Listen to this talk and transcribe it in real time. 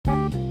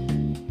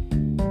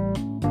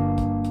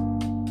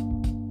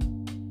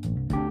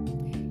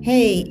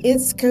Hey,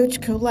 it's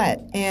Coach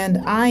Colette,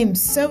 and I'm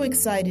so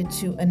excited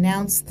to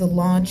announce the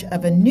launch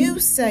of a new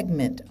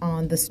segment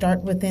on the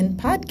Start Within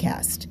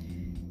podcast.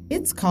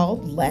 It's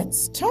called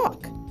Let's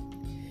Talk.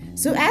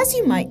 So, as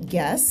you might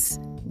guess,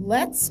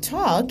 Let's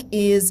Talk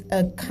is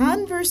a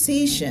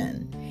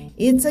conversation.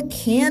 It's a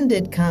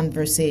candid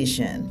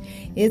conversation.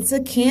 It's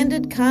a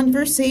candid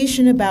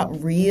conversation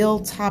about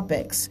real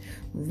topics,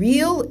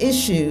 real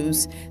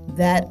issues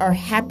that are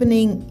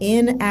happening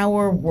in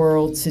our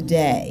world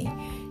today.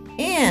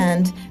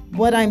 And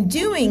what I'm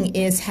doing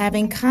is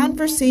having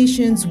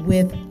conversations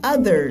with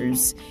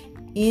others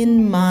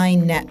in my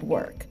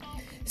network.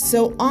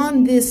 So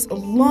on this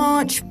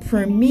launch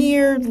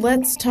premiere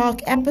Let's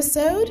Talk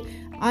episode,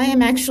 I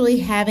am actually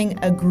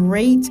having a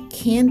great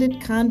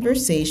candid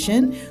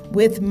conversation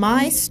with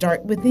my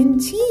Start Within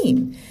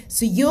team.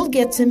 So you'll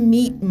get to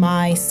meet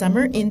my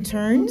summer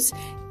interns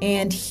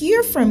and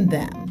hear from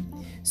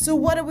them. So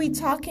what are we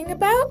talking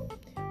about?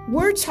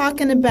 We're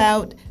talking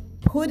about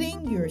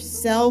putting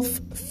yourself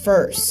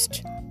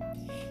first.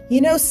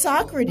 You know,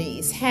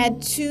 Socrates had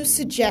two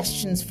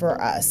suggestions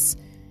for us: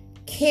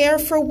 care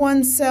for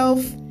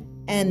oneself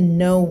and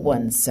know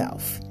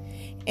oneself.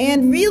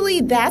 And really,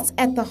 that's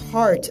at the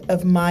heart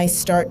of my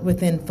Start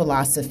Within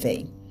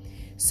philosophy.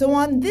 So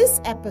on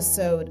this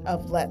episode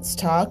of Let's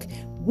Talk,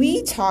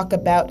 we talk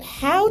about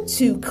how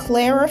to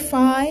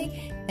clarify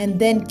and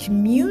then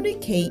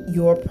communicate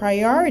your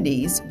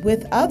priorities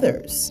with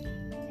others.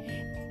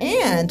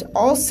 And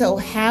also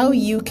how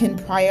you can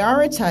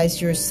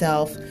prioritize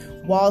yourself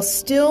while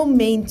still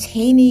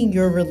maintaining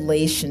your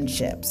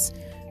relationships.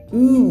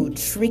 Ooh,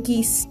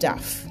 tricky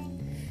stuff.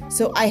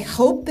 So I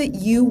hope that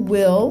you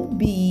will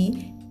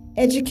be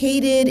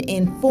educated,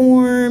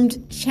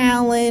 informed,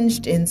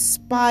 challenged,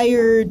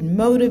 inspired,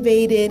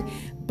 motivated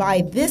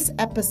by this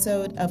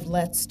episode of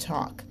Let's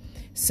Talk.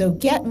 So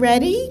get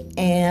ready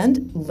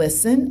and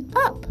listen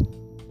up.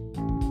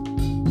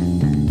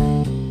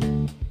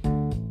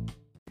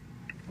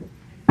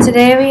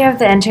 Today we have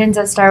the interns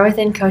at Start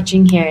Within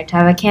Coaching here to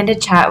have a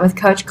candid chat with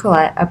Coach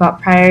Colette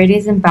about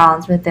priorities and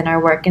balance within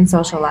our work and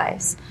social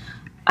lives.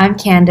 I'm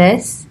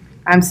Candace.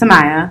 I'm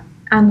Samaya.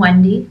 I'm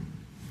Wendy.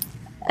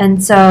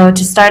 And so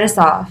to start us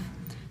off,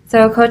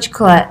 Coach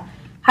Colette,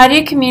 how do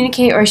you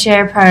communicate or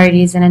share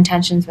priorities and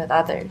intentions with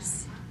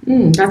others?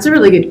 That's a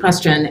really good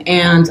question.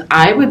 And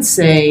I would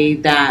say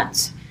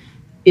that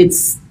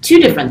it's two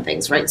different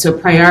things, right? So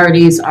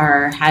priorities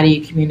are, how do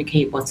you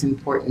communicate what's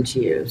important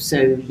to you? So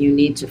you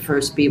need to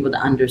first be able to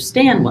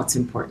understand what's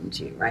important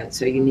to you, right?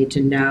 So you need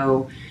to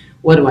know,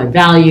 what do I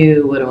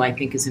value? What do I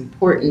think is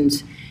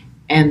important?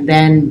 And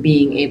then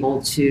being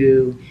able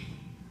to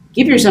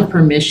give yourself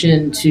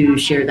permission to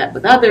share that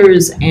with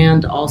others.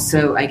 And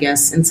also, I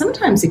guess, and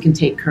sometimes it can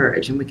take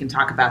courage, and we can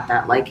talk about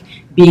that, like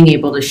being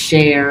able to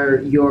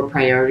share your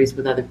priorities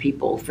with other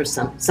people.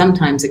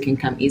 Sometimes it can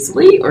come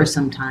easily, or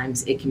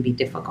sometimes it can be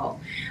difficult.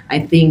 I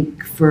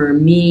think for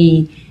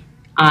me,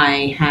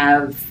 I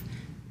have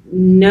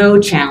no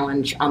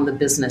challenge on the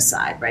business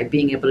side, right?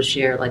 Being able to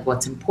share like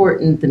what's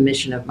important, the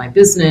mission of my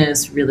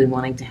business, really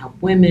wanting to help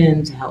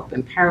women, to help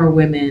empower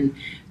women,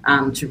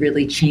 to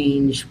really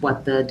change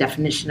what the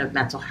definition of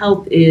mental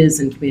health is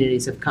in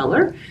communities of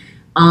color.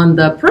 On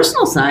the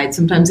personal side,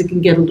 sometimes it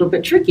can get a little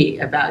bit tricky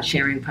about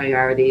sharing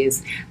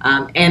priorities,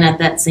 and at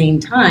that same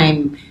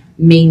time,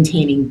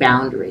 maintaining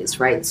boundaries,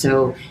 right?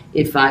 So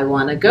if I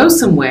want to go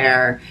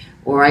somewhere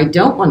or I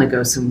don't want to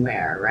go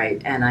somewhere,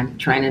 right, and I'm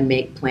trying to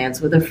make plans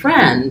with a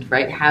friend,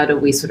 right, how do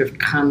we sort of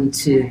come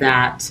to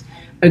that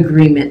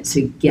agreement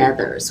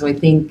together? So I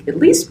think, at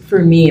least for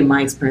me, in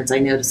my experience, I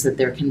noticed that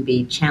there can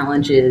be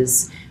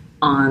challenges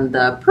on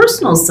the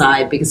personal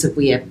side, because if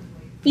we have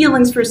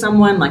feelings for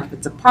someone, like if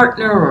it's a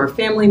partner or a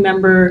family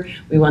member,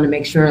 we want to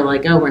make sure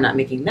like, oh, we're not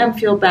making them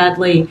feel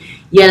badly.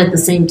 Yet at the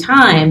same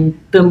time,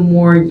 the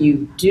more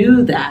you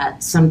do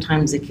that,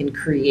 sometimes it can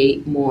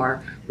create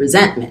more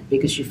resentment,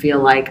 because you feel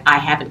like, I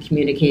haven't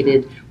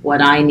communicated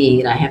what I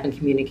need, I haven't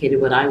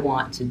communicated what I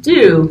want to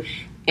do,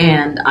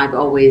 and I've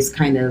always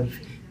kind of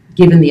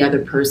given the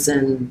other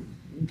person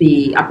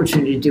the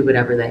opportunity to do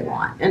whatever they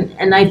want.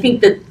 And I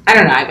think that, I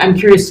don't know, I'm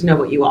curious to know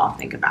what you all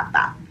think about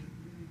that.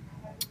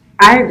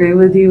 I agree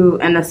with you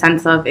in the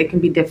sense of it can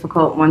be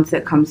difficult once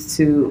it comes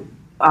to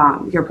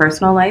your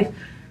personal life.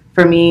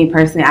 For me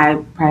personally, I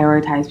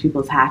prioritize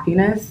people's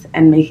happiness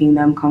and making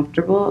them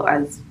comfortable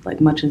as like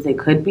much as they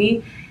could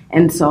be.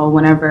 And so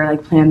whenever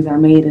like plans are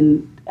made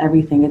and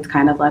everything, it's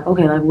kind of like,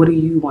 okay, like what do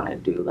you want to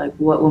do? Like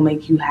what will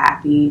make you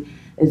happy?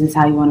 Is this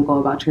how you want to go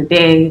about your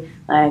day?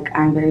 Like,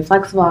 I'm very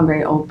flexible. I'm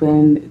very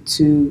open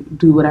to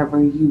do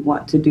whatever you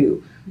want to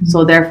do. Mm-hmm.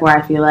 So therefore,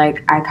 I feel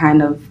like I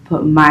kind of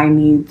put my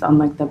needs on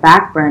like the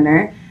back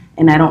burner,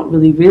 and I don't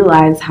really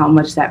realize how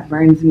much that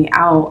burns me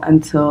out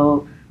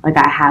until like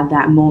I have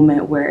that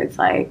moment where it's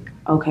like,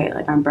 okay,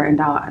 like I'm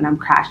burned out and I'm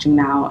crashing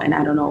now, and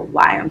I don't know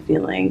why I'm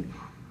feeling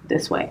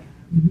this way.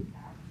 Mm-hmm.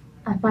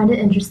 I find it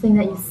interesting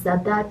that you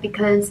said that,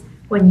 because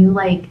when you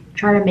like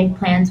try to make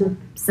plans with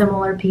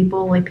similar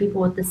people, like people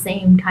with the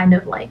same kind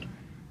of like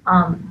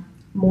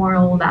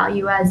moral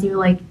value as you,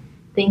 like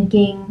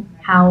thinking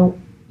how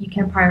you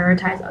can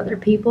prioritize other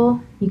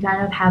people, you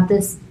kind of have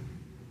this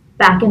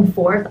back and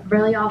forth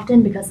really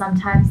often, because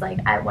sometimes like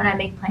when I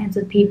make plans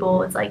with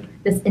people, it's like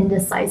this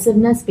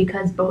indecisiveness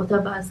because both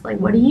of us like,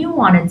 what do you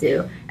want to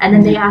do? And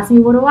then they ask me,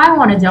 what do I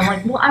want to do? I'm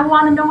like, well, I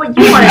want to know what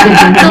you want to do.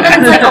 So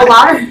then it's like a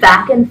lot of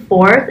back and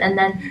forth, and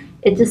then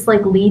it just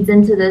like leads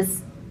into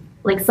this,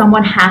 like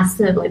someone has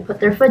to like put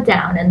their foot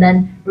down and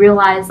then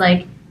realize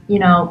like, you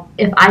know,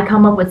 if I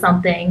come up with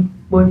something,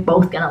 we're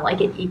both gonna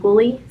like it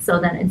equally. So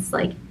then it's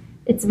like,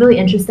 it's really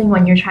interesting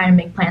when you're trying to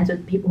make plans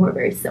with people who are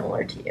very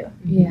similar to you.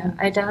 Yeah,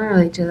 I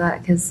definitely do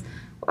that because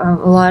a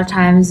lot of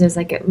times there's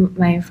like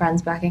my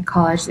friends back in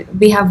college,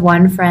 we have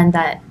one friend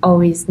that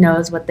always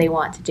knows what they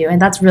want to do,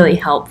 and that's really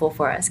helpful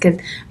for us because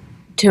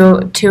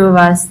two of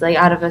us, like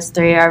out of us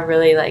three, are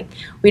really like,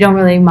 we don't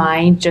really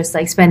mind just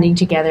like spending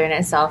together in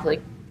itself.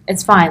 Like,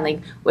 it's fine.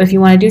 Like, if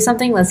you want to do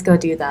something, let's go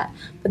do that.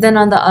 But then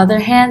on the other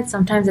hand,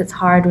 sometimes it's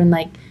hard when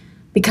like,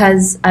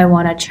 because I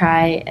want to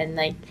try and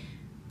like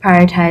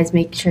prioritize,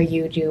 make sure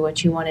you do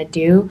what you want to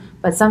do.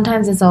 But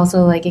sometimes it's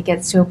also like it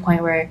gets to a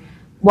point where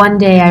one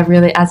day I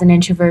really, as an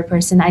introvert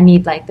person, I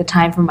need like the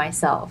time for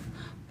myself.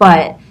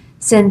 But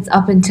since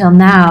up until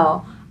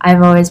now,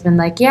 I've always been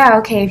like, yeah,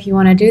 okay, if you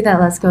want to do that,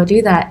 let's go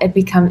do that.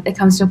 It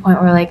comes to a point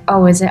where like,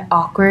 oh, is it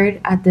awkward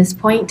at this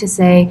point to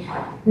say,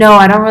 no,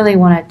 I don't really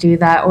want to do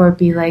that, or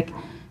be like,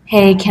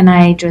 hey, can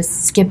I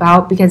just skip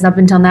out? Because up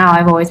until now,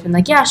 I've always been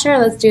like, yeah, sure,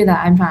 let's do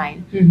that. I'm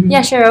fine. Mm-hmm.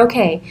 Yeah, sure,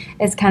 okay.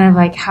 It's kind of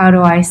like, how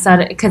do I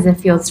because it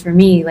feels for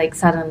me like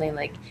suddenly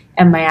like,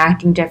 am I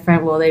acting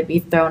different? Will they be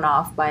thrown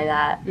off by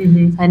that?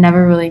 Mm-hmm. So I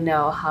never really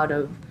know how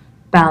to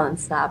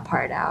balance that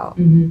part out.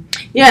 Mm-hmm.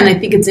 Yeah, and I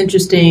think it's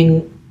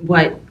interesting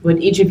what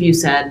each of you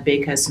said,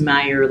 because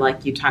Sumaya,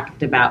 like you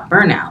talked about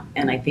burnout,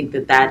 and I think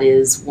that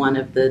is one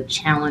of the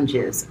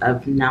challenges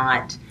of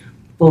not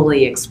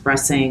fully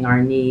expressing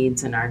our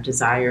needs and our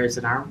desires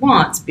and our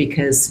wants,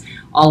 because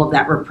all of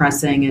that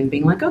repressing and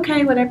being like,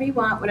 okay, whatever you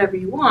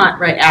want,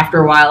 right? After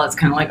a while, it's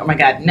kind of like, oh my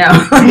God, no,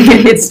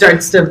 it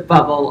starts to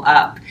bubble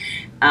up.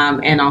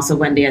 And also,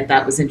 Wendy, I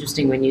thought was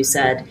interesting when you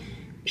said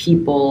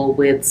people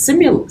with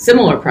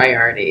similar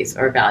priorities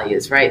or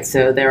values, right?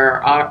 So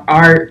there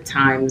are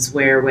times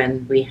where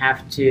when we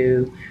have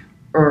to,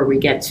 or we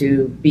get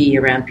to be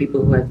around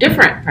people who have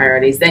different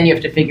priorities, then you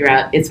have to figure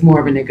out it's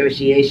more of a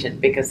negotiation,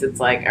 because it's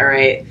like, all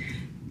right,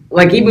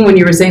 like even when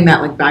you were saying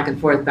that, like back and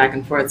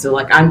forth. So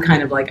like, I'm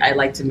kind of like, I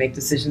like to make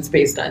decisions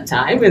based on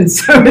time. And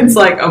so it's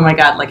like, oh my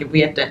God, like if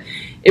we have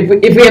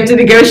to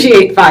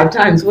negotiate 5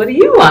 times, what do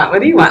you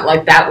want?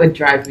 Like that would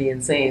drive me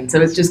insane.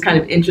 So it's just kind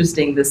of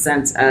interesting, the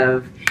sense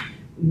of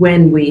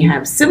when we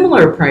have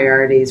similar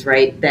priorities,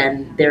 right,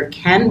 then there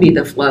can be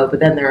the flow, but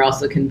then there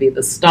also can be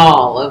the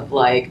stall of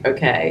like,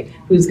 okay,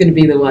 who's going to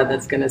be the one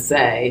that's going to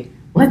say,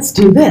 let's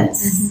do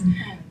this?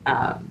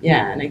 Mm-hmm.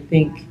 And I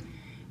think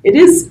it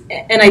is,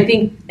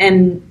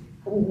 and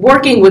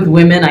working with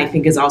women, I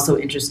think, is also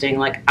interesting.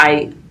 Like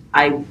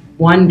I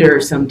wonder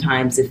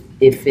sometimes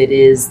if it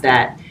is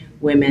that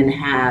women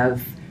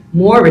have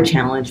more of a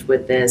challenge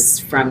with this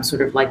from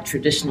sort of like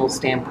traditional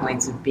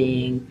standpoints of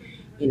being,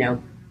 you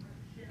know,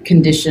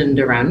 conditioned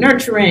around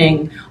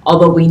nurturing,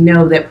 although we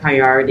know that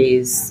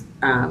priorities,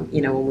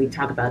 when we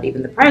talk about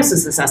even the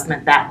Priosis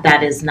assessment,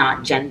 that is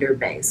not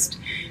gender-based.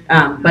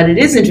 But it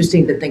is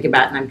interesting to think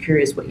about, and I'm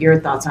curious what your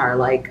thoughts are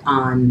like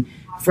on,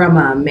 from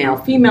a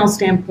male-female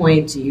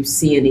standpoint, do you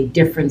see any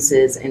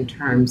differences in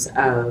terms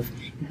of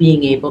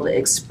being able to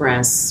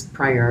express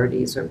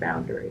priorities or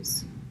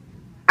boundaries?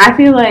 I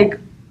feel like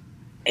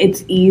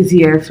it's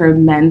easier for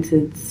men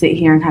to sit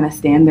here and kind of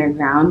stand their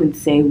ground and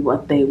say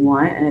what they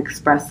want and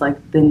express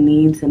like the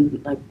needs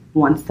and like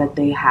wants that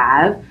they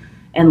have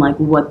and like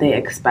what they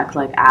expect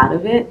like out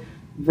of it,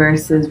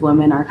 versus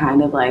women are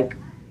kind of like,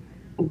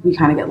 we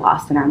kind of get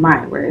lost in our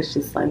mind where it's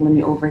just like, let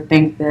me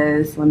overthink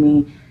this, let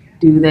me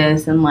do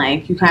this, and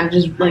like you kind of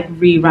just like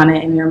rerun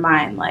it in your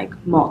mind like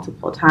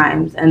multiple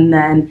times, and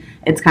then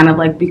it's kind of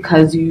like,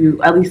 because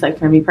you, at least like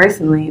for me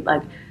personally,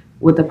 like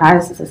with the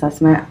Priosis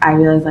assessment, I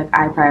realized like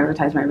I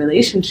prioritize my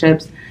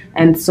relationships,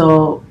 and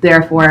so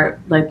therefore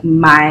like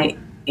my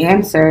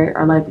answer,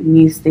 or like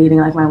me stating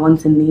like my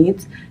wants and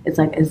needs, it's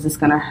like, is this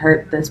gonna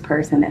hurt this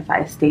person if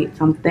I state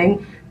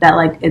something that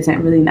like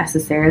isn't really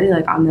necessarily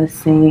like on the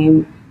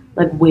same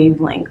like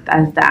wavelength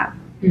as that?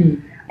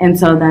 And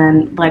so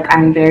then like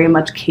I'm very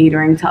much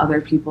catering to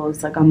other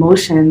people's like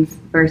emotions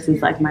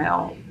versus like my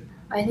own.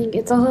 I think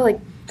it's also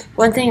like,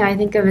 one thing I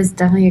think of is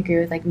definitely agree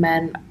with like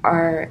men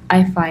are,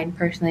 I find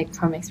personally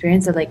from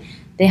experience that like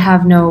they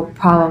have no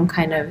problem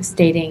kind of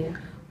stating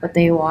what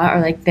they want, or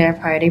like their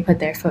priority, put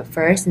their foot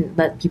first and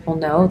let people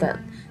know that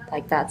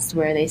like that's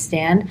where they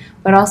stand.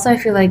 But also I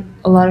feel like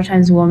a lot of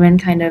times women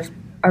kind of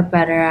are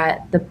better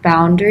at the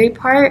boundary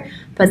part,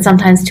 but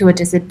sometimes to a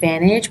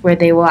disadvantage, where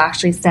they will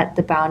actually set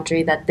the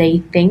boundary that they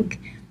think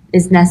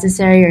is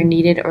necessary or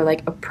needed or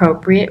like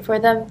appropriate for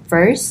them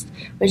first,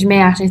 which may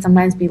actually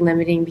sometimes be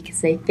limiting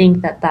because they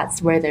think that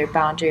that's where their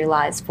boundary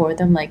lies for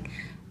them. Like,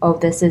 oh,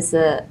 this is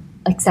a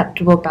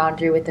acceptable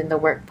boundary within the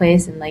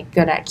workplace, and like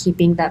good at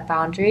keeping that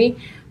boundary.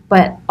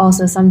 but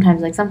also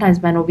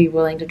sometimes men will be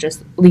willing to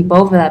just leap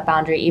over that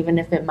boundary, even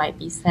if it might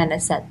be kind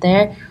of set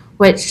there,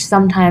 which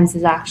sometimes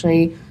is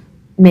actually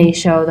may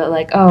show that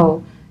like,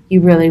 oh, you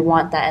really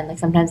want that, and like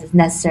sometimes it's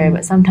necessary,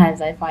 but sometimes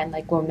I find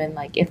like women,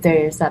 like if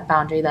there's that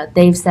boundary that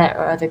they've set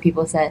or other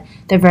people set,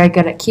 they're very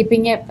good at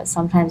keeping it, but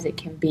sometimes it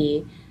can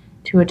be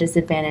to a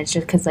disadvantage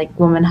just because like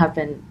women have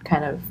been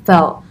kind of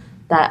felt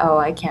that, oh,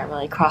 I can't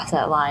really cross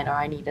that line, or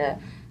I need to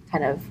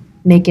kind of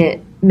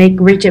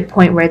reach a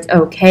point where it's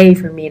okay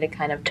for me to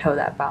kind of toe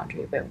that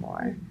boundary a bit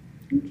more.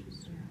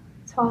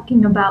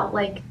 Talking about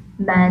like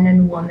men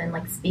and women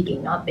like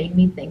speaking up made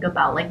me think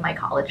about like my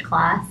college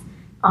class.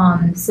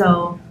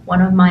 So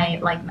one of my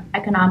like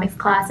economics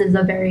class is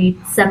a very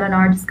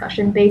seminar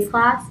discussion based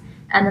class,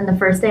 and then the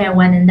first day I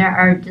went in there,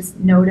 I just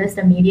noticed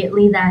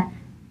immediately that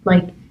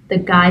like the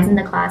guys in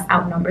the class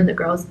outnumber the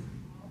girls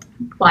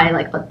by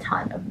like a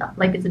ton of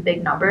like it's a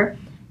big number,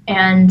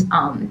 and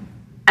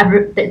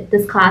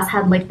this class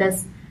had like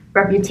this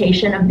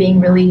reputation of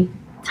being really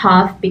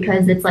tough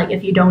because it's like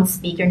if you don't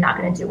speak, you're not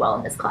going to do well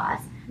in this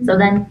class. So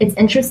then it's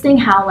interesting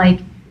how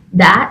like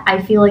that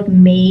I feel like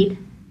made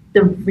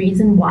the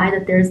reason why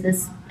that there's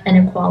this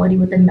inequality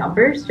with the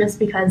numbers, just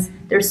because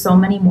there's so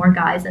many more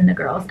guys than the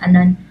girls. And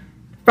then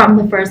from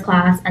the first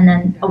class, and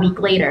then a week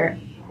later,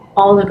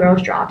 all the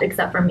girls dropped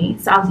except for me.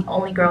 So I was the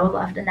only girl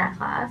left in that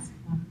class.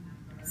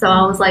 So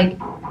I was like,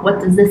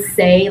 what does this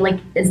say? Like,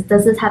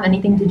 does this have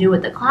anything to do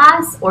with the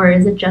class? Or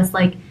is it just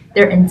like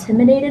they're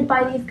intimidated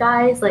by these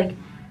guys? Like,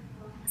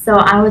 so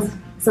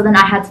then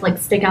I had to like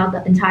stick out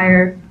the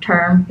entire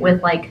term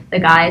with like the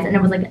guys, and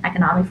it was like an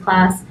economics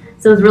class.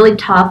 So it was really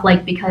tough,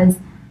 like, because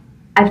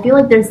I feel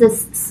like there's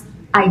this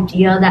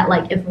idea that,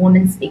 like, if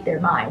women speak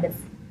their mind, if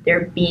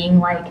they're being,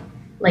 like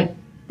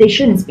they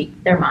shouldn't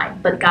speak their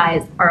mind, but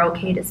guys are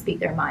okay to speak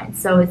their mind.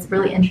 So it's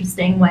really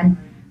interesting when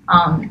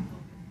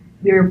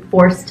we're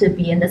forced to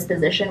be in this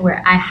position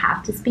where I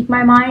have to speak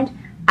my mind.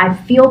 I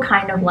feel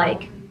kind of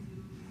like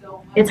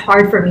it's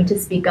hard for me to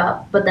speak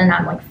up, but then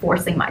I'm, like,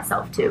 forcing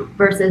myself to,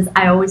 versus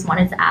I always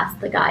wanted to ask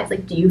the guys,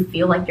 like, do you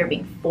feel like you're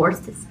being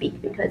forced to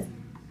speak? Because,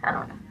 I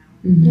don't know.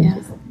 Mm-hmm.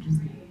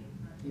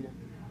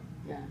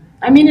 Yeah.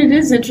 I mean, it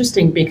is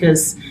interesting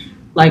because,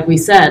 like we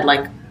said,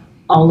 like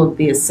all of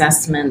the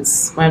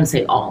assessments, well, I wouldn't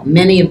say all,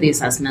 many of the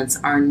assessments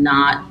are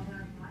not,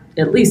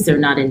 at least they're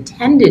not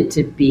intended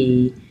to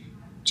be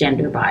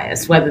gender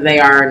biased. Whether they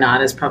are or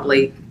not is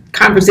probably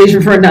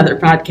conversation for another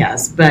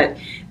podcast. But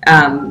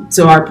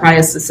so our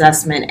bias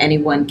assessment,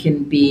 anyone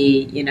can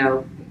be,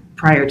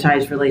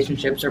 prioritize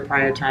relationships or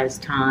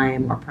prioritize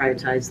time or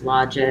prioritize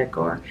logic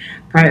or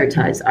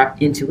prioritize our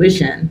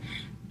intuition.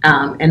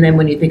 And then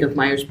when you think of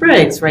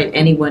Myers-Briggs, right,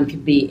 anyone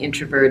can be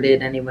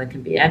introverted, anyone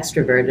can be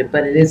extroverted.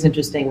 But it is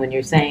interesting when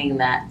you're saying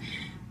that,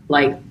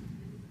 like,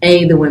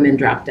 A, the women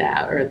dropped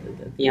out, or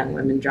the young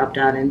women dropped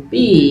out, and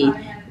B,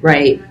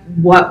 right,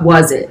 what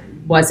was it?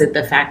 Was it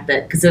the fact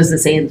that, because does it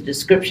say in the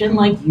description,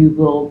 like, you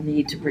will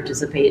need to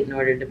participate in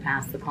order to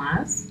pass the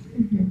class?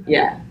 Mm-hmm.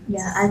 Yeah.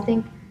 Yeah, I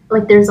think,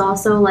 like, there's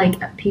also,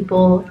 like,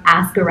 people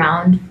ask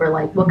around for,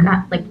 like,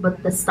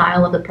 what the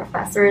style of the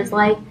professor is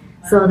like.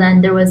 So then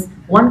there was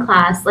one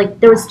class, like,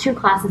 there was two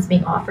classes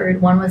being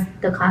offered. One was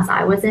the class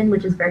I was in,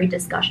 which is very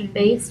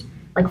discussion-based.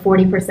 Like,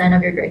 40%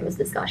 of your grade was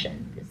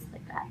discussion, just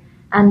like that.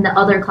 And the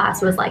other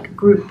class was, like,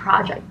 group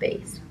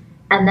project-based.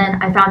 And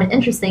then I found it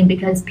interesting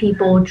because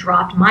people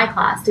dropped my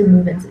class to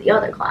move into the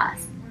other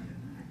class.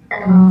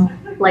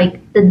 And,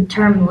 like, the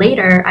term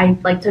later, I,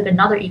 like, took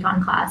another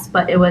econ class,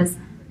 but it was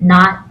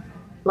not,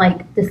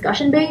 like,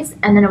 discussion-based,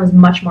 and then it was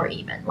much more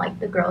even. Like,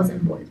 the girls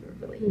and boys were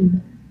really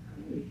even.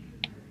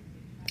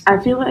 I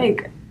feel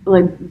like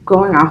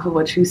going off of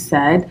what you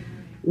said,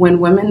 when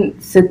women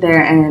sit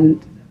there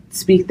and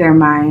speak their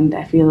mind,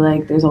 I feel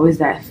like there's always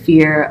that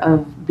fear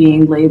of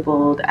being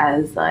labeled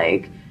as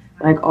like,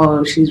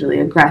 oh, she's really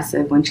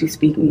aggressive when she's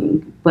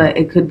speaking. But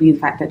it could be the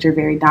fact that you're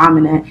very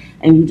dominant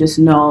and you just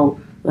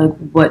know, like,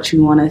 what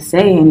you want to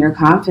say and you're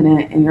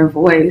confident in your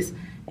voice.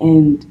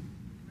 And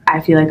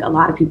I feel like a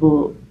lot of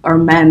people, or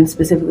men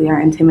specifically,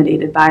 are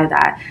intimidated by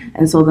that.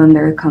 And so then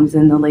there comes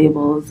in the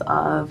labels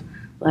of,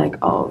 like,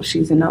 oh,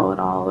 she's a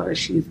know-it-all, or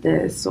she's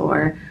this,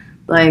 or,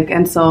 like,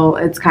 and so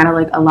it's kind of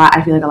like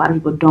I feel like a lot of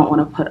people don't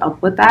want to put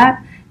up with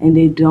that, and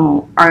they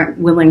aren't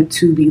willing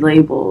to be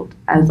labeled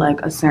as,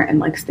 like, a certain,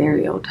 like,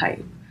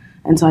 stereotype.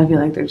 And so I feel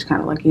like they're just kind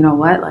of like, you know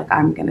what, like,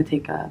 I'm going to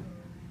take a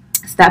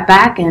step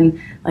back, and,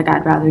 like,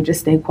 I'd rather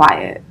just stay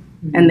quiet,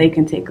 and they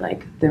can take,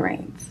 like, the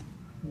reins.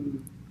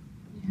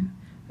 Yeah.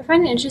 I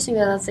find it interesting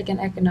that that's, like,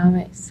 an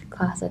economics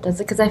class that does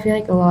it, because I feel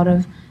like a lot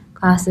of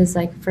classes,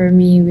 like, for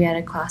me, we had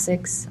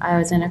I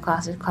was in a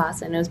classics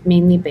class, and it was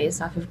mainly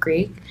based off of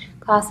Greek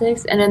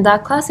classics. And in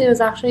that class, it was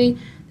actually,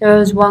 there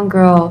was one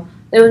girl,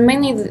 there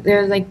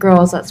was like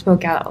girls that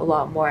spoke out a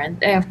lot more,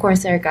 and of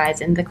course there are guys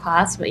in the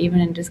class, but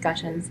even in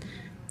discussions,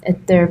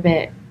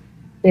 they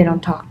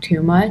don't talk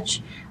too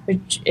much,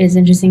 which is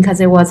interesting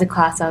because it was a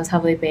class that was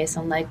heavily based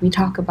on, like, we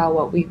talk about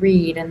what we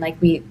read, and, like,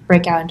 we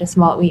break out into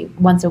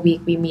once a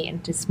week we meet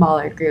into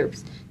smaller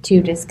groups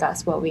to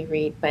discuss what we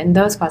read. But in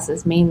those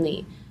classes,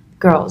 mainly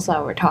girls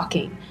that were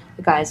talking.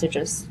 The guys are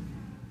just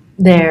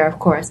there, of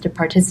course, to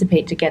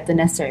participate, to get the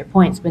necessary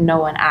points, but no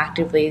one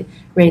actively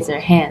raised their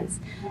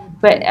hands.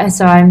 But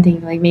so I'm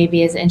thinking, like,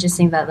 maybe it's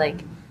interesting that,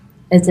 like,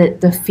 is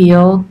it the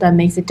field that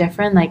makes it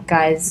different? Like,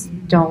 guys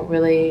don't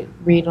really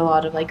read a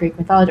lot of, like, Greek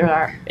mythology,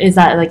 or is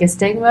that, like, a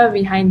stigma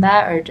behind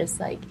that, or just,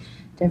 like,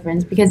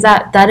 difference? Because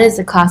that is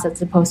a class that's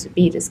supposed to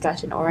be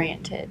discussion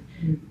oriented.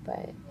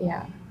 But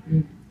yeah,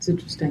 it's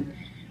interesting.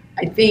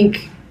 I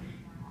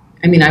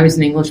was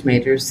an English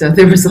major, so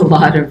there was a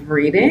lot of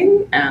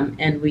reading,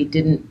 and we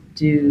didn't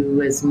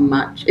do as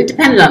much. It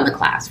depended on the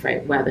class,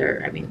 right?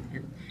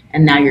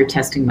 And now you're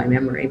testing my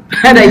memory.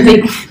 But I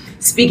think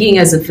speaking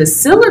as a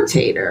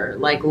facilitator,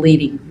 like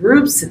leading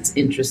groups, it's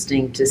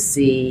interesting to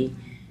see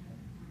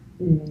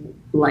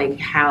like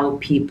how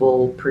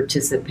people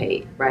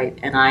participate, right?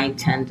 And I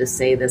tend to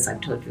say this,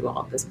 I've told you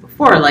all this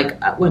before, like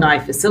when I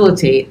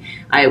facilitate,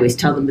 I always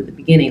tell them at the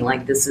beginning,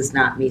 like, this is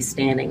not me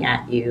standing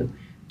at you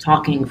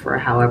talking for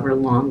however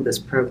long this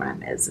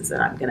program is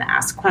that I'm going to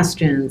ask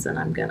questions, and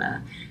I'm going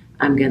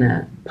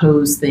to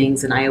pose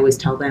things. And I always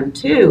tell them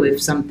too, if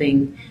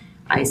something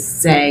I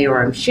say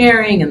or I'm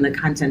sharing and the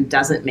content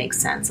doesn't make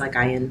sense, like,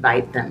 I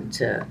invite them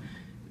to,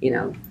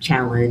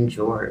 challenge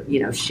or,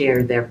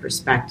 share their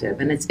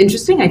perspective. And it's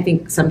interesting. I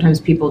think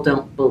sometimes people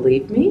don't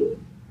believe me,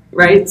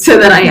 right? So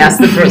then I ask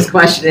the first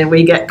question and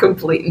we get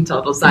complete and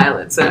total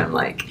silence. And I'm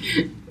like,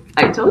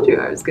 I told you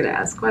I was going to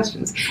ask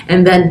questions.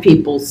 And then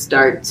people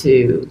start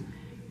to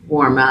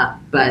warm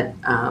up. But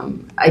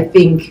I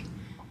think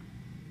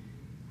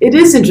it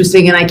is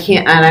interesting, and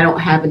I don't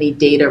have any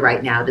data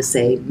right now to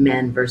say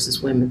men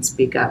versus women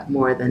speak up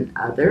more than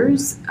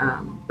others.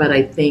 But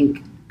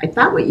I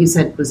thought what you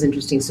said was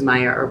interesting,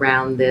 Sumaya,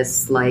 around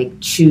this, like,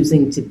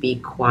 choosing to be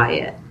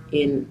quiet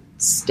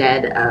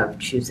instead of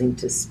choosing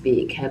to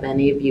speak. Have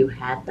any of you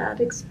had that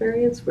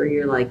experience where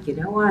you're like, you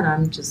know what,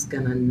 I'm just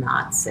going to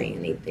not say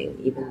anything,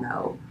 even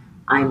though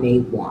I may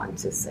want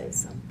to say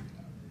something?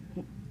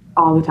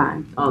 All the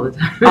time. All the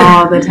time.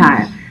 All the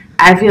time.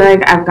 I feel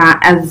like I've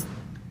got as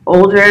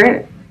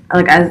older,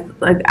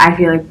 I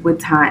feel like with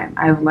time,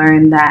 I've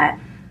learned that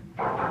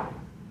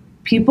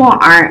people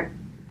aren't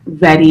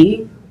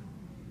ready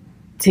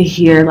to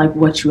hear, like,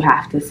 what you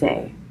have to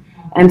say.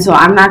 And so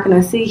I'm not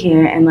going to sit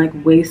here and, like,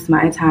 waste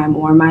my time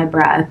or my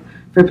breath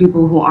for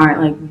people who aren't,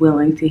 like,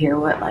 willing to hear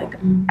what, like,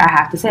 I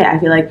have to say. I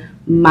feel like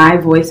my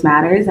voice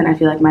matters, and I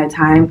feel like my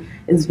time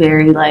is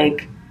very,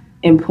 like,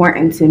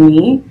 important to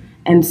me.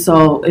 And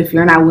so if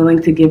you're not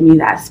willing to give me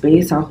that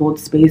space or hold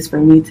space for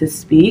me to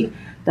speak,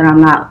 then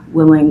I'm not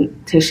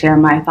willing to share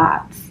my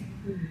thoughts.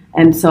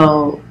 And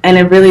so, and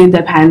it really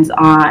depends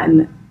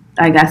on,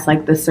 I guess,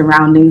 like, the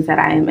surroundings that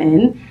I am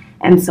in.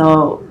 And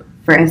so,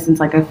 for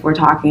instance, like, if we're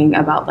talking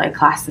about, like,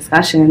 class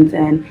discussions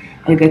and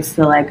it gets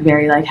to, like,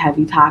 very, like,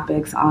 heavy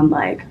topics on,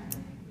 like,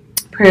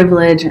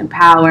 privilege and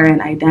power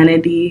and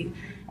identity,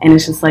 and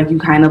it's just like you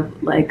kind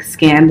of, like,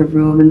 scan the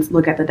room and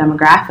look at the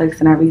demographics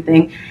and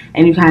everything,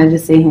 and you kind of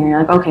just sit here and you're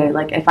like, okay,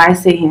 like, if I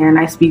sit here and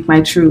I speak my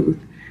truth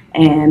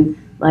and,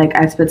 like,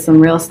 I spit some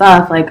real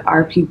stuff, like,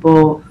 are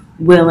people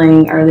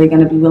willing? Are they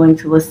going to be willing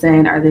to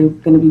listen? Are they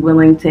going to be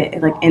willing to,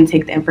 like,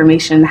 intake the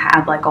information,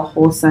 have, like, a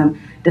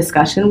wholesome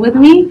discussion with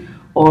me?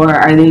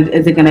 Or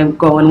is it going to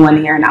go in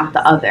one ear and out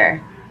the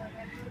other?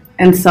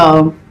 And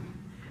so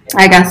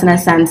I guess in a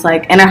sense,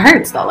 like, and it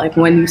hurts though, like,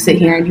 when you sit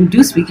here and you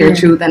do speak your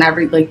truth and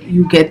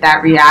you get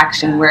that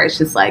reaction where it's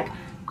just like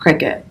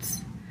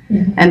crickets.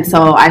 And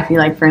so I feel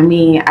like for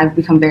me, I've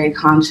become very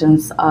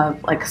conscious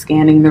of, like,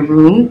 scanning the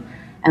room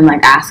and,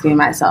 like, asking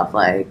myself,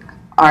 like,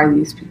 are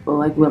these people,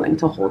 like, willing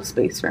to hold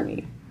space for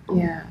me?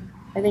 Yeah,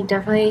 I think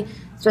definitely,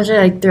 especially,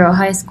 like, throughout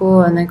high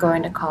school and then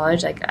going to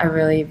college, like, I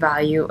really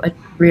value a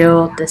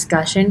real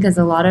discussion, because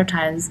a lot of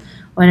times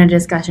when a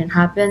discussion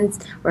happens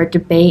or a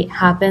debate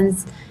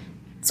happens,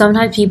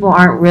 sometimes people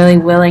aren't really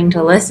willing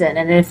to listen.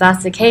 And if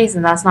that's the case,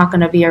 then that's not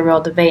going to be a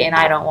real debate, and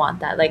I don't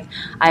want that. Like,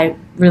 I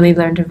really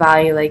learned to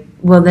value, like,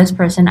 will this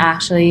person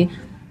actually,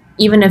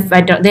 even if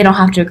they don't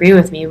have to agree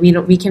with me,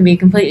 we can be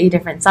completely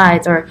different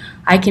sides, or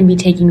I can be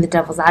taking the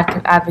devil's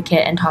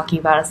advocate and talking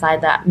about a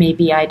side that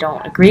maybe I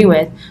don't agree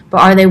with,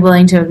 but are they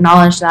willing to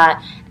acknowledge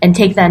that and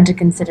take that into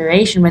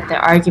consideration with their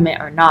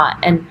argument or not?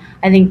 And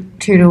I think,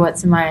 true to what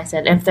Sumaya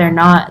said, if they're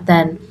not,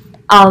 then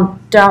I'll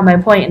doubt my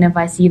point, and if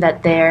I see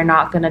that they're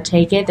not going to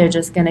take it, they're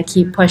just going to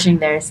keep pushing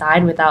their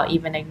side without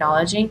even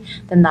acknowledging,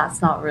 then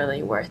that's not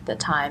really worth the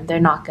time. They're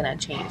not going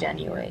to change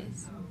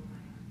anyways.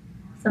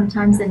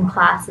 Sometimes in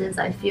classes,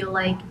 I feel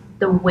like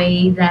the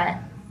way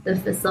that the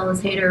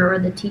facilitator or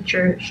the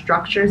teacher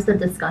structures the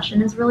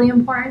discussion is really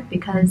important,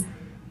 because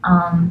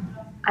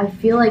I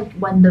feel like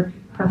when the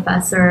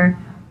professor,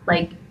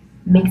 like,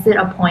 makes it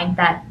a point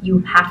that you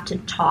have to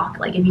talk,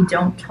 like, if you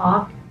don't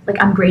talk,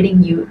 like, I'm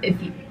grading you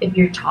if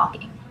you're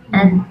talking.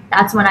 And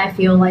that's when I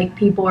feel like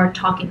people are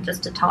talking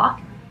just to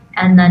talk,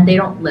 and then they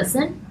don't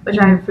listen, which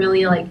I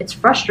really, like, it's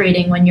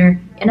frustrating when you're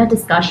in a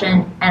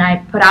discussion and I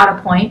put out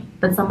a point,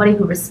 but somebody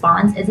who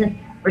responds isn't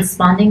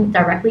responding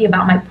directly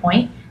about my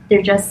point.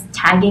 they're just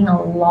tagging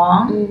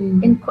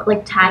along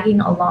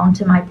tagging along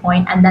to my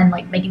point and then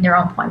like making their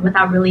own point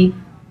without really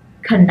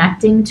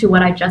connecting to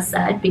what I just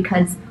said,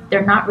 because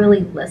they're not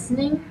really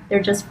listening.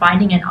 They're just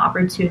finding an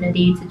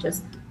opportunity to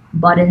just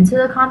butt into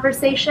the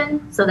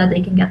conversation so that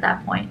they can get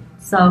that point.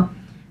 So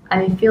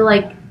I feel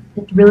like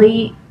it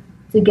really,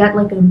 to get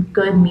like a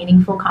good,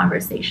 meaningful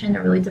conversation, it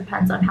really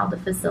depends on how the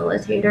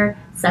facilitator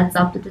sets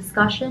up the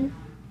discussion.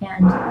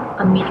 And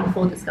a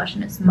meaningful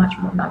discussion is much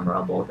more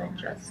memorable than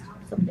just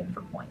something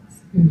for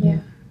points. Mm-hmm. Yeah.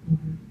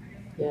 Mm-hmm.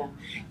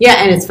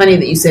 Yeah, and it's funny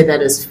that you say that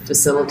as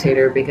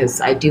facilitator, because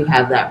I do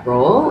have that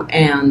role,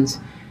 and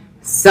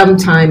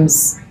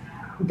sometimes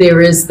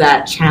there is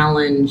that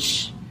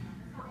challenge.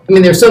 I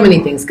mean, there's so many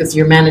things, because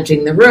you're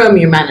managing the room,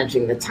 you're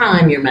managing the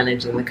time, you're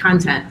managing the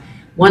content.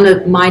 One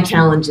of my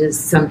challenges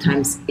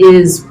sometimes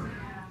is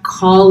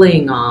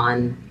calling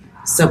on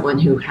someone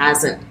who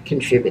hasn't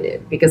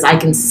contributed, because I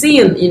can see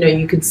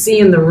you could see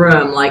in the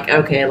room, like,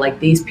 okay, like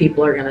these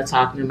people are going to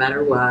talk no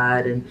matter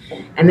what, and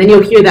then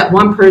you'll hear that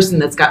one person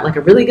that's got like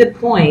a really good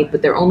point,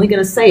 but they're only going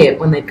to say it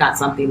when they've got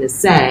something to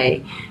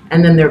say,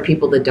 and then there are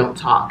people that don't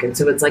talk. And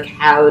so it's like,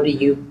 how do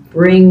you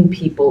bring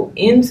people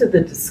into the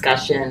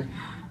discussion?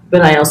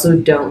 But I also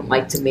don't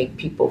like to make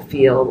people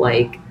feel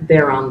like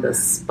they're on the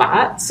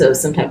spot. So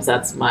sometimes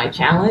that's my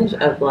challenge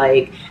of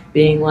like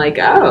being like,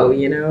 oh,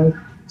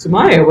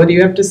 Sumaya, what do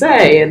you have to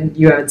say? And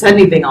you haven't said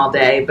anything all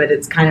day, but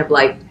it's kind of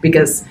like,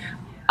 because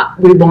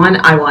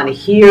I want to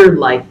hear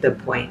like the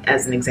point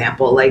as an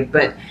example, like,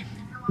 but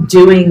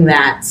doing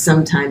that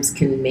sometimes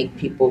can make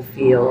people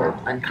feel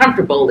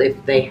uncomfortable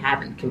if they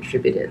haven't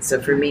contributed.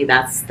 So for me,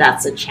 that's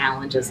a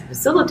challenge as a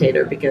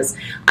facilitator, because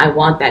I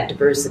want that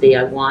diversity.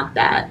 I want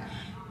that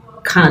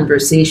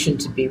conversation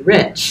to be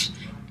rich,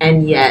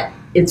 and yet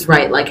it's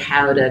right, like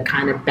how to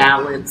kind of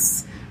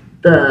balance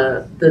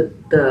the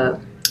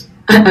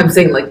I'm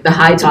saying like the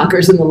high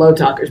talkers and the low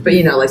talkers, but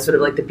like sort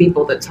of like the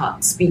people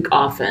that speak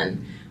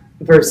often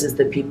versus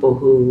the people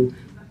who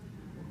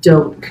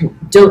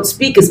don't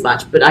speak as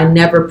much. But I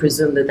never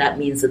presume that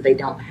means that they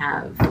don't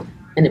have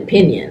an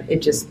opinion.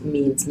 It just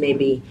means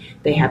maybe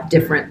they have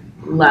different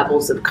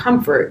levels of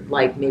comfort,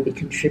 like maybe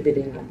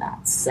contributing in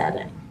that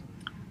setting.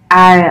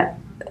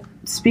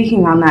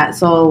 Speaking on that,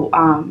 so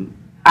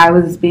I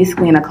was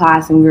basically in a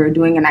class and we were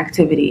doing an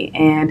activity,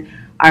 and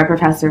our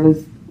professor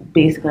was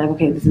basically like,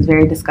 okay, this is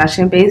very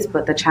discussion based,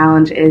 but the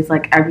challenge is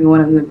like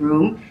everyone in the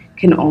room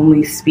can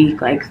only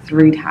speak like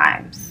 3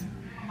 times.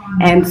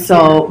 And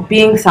so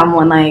being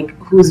someone like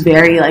who's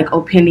very like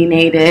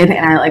opinionated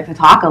and I like to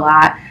talk a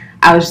lot,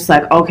 I was just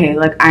like, okay,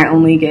 like I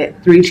only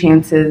get 3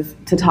 chances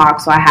to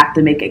talk, so I have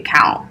to make it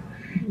count.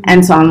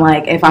 And so I'm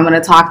like, if I'm going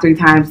to talk 3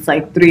 times, it's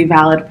like 3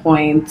 valid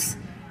points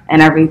and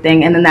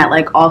everything. And then that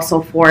like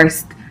also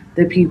forced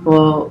the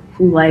people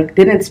who like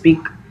didn't speak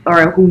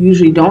or who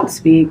usually don't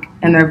speak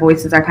and their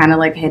voices are kind of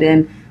like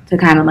hidden to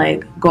kind of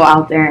like go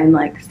out there and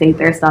like state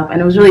their stuff. And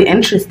it was really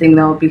interesting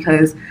though,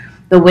 because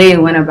the way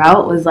it went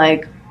about was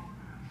like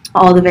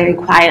all the very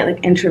quiet,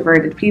 like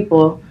introverted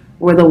people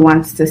were the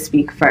ones to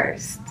speak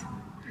first.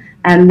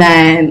 And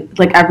then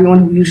like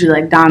everyone who usually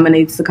like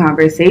dominates the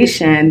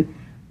conversation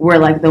were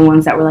like the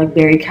ones that were like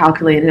very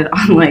calculated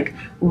on like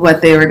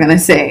what they were going to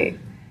say.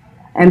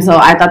 And so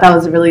I thought that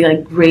was a really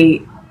like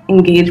great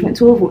engagement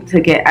tool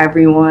to get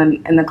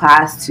everyone in the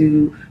class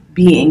to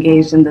be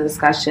engaged in the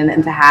discussion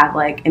and to have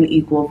like an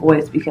equal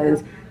voice,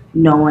 because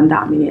no one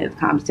dominated the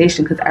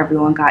conversation, because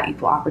everyone got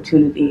equal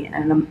opportunity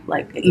and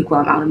like an equal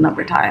amount of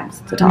number of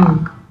times to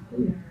talk.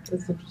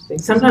 That's interesting.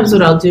 Sometimes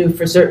what I'll do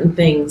for certain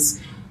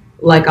things,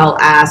 like I'll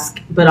ask,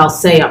 but I'll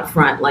say up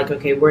front, like,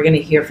 okay, we're going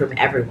to hear from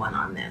everyone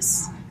on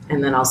this.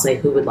 And then I'll say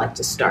who would like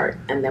to start.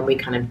 And then we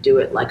kind of do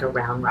it like a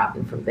round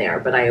robin from there.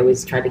 But I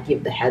always try to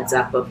give the heads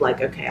up of like,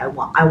 okay, I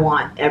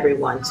want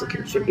everyone to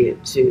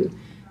contribute to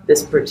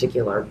this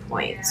particular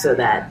point, so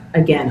that,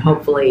 again,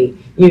 hopefully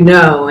and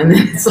then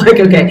it's like,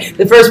 okay,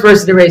 the first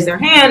person to raise their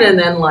hand, and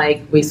then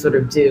like we sort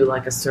of do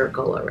like a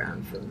circle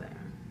around from there.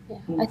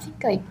 Yeah, I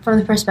think like from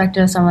the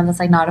perspective of someone that's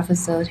like not a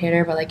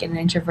facilitator but like an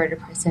introverted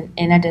person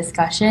in a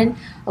discussion,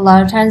 a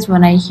lot of times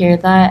when I hear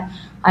that,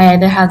 I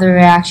either have the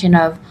reaction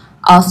of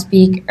I'll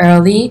speak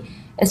early,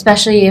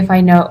 especially if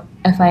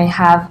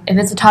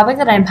it's a topic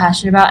that I'm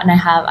passionate about and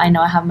I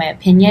know I have my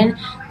opinion,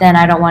 then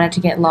I don't want it to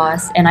get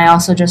lost, and I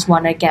also just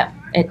want to get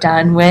it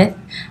done with.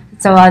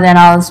 So then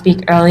I'll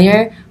speak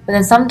earlier. But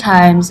then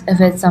sometimes if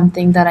it's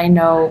something that I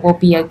know will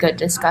be a good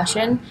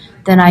discussion,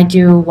 then I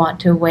do want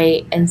to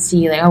wait and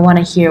see. Like I want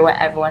to hear what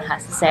everyone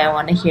has to say. I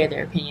want to hear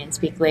their opinion,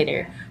 speak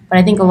later. But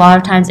I think a lot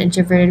of times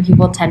introverted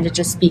people tend to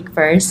just speak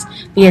first,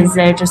 because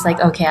they're just like,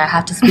 okay, I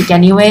have to speak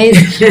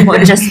anyways.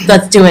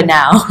 Let's do it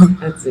now.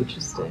 That's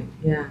interesting.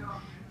 Yeah.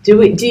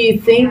 Do you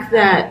think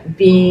that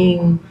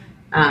being,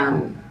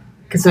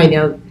 because I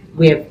know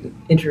we have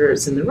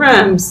introverts in the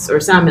rooms, or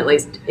some at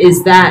least,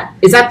 is that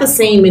the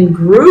same in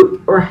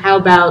group, or how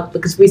about,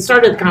 because we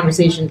started the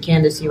conversation,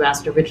 Candace, you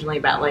asked originally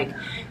about like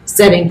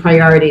setting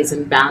priorities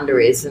and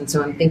boundaries, and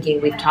so I'm thinking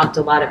we've talked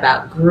a lot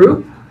about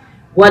group.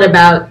 What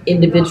about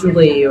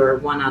individually or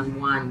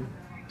one-on-one?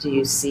 Do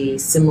you see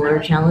similar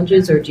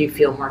challenges, or do you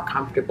feel more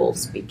comfortable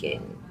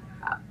speaking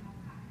up?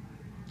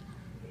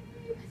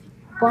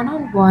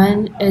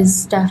 One-on-one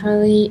is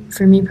definitely,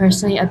 for me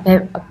personally, a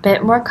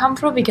bit more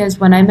comfortable, because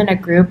when I'm in a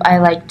group, I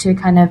like to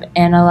kind of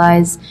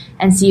analyze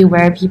and see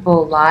where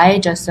people lie,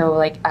 just so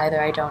like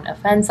either I don't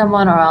offend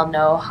someone or I'll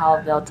know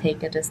how they'll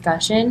take a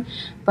discussion.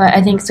 But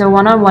I think so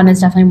one-on-one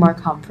is definitely more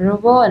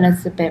comfortable, and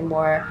it's a bit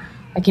more,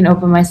 I can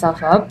open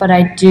myself up, but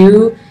I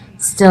do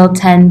still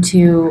tend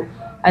to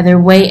either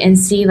wait and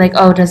see like,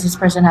 oh, does this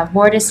person have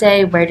more to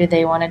say? Where do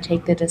they want to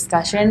take the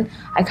discussion?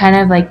 I kind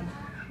of like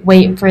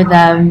wait for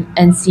them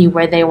and see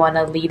where they want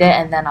to lead it,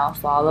 and then I'll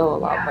follow. A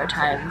lot more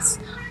times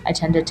I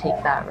tend to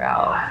take that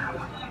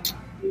route.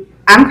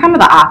 I'm kind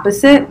of the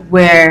opposite,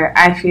 where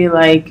I feel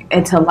like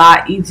it's a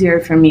lot easier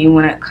for me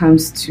when it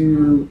comes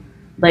to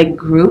like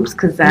groups,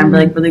 because I'm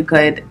like really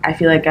good, I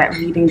feel like, at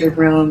reading the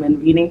room and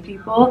reading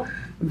people,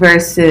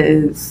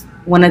 versus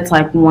when it's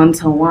like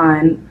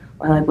one-to-one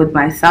or like with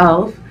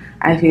myself.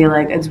 I feel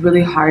like it's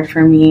really hard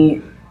for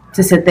me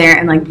to sit there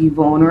and like be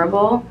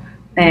vulnerable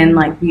and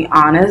like be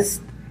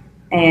honest.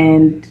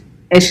 And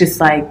it's just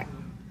like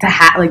to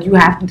have, like, you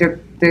have to,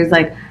 there's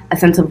like a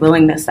sense of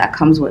willingness that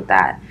comes with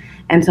that.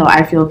 And so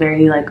I feel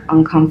very like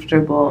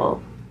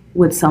uncomfortable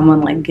with someone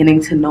like getting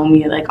to know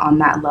me like on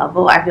that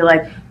level. I feel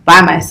like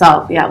by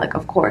myself, yeah, like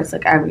of course,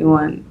 like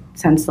everyone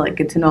tends to like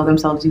get to know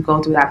themselves. You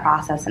go through that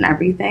process and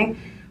everything.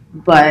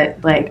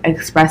 But like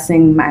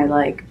expressing my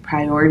like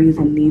priorities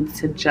and needs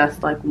to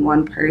just like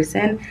one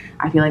person,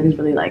 I feel like is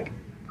really like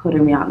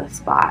putting me on the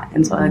spot.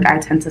 And so like I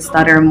tend to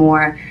stutter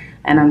more,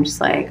 and I'm just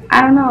like,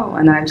 I don't know,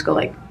 and then I just go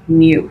like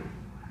mute.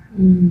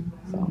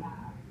 So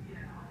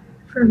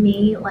For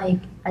me, like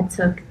I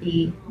took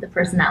the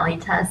personality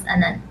test,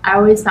 and then I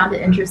always found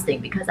it interesting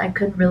because I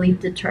couldn't really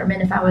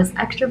determine if I was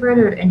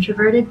extroverted or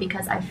introverted,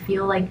 because I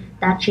feel like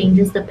that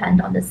changes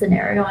depend on the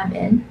scenario I'm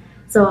in.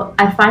 So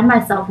I find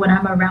myself when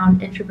I'm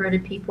around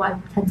introverted people, I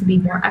tend to be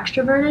more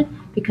extroverted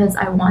because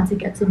I want to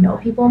get to know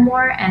people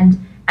more, and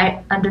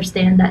I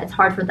understand that it's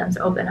hard for them to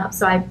open up.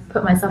 So I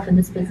put myself in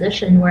this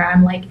position where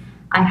I'm like,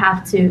 I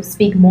have to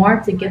speak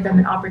more to give them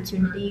an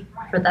opportunity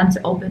for them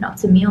to open up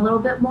to me a little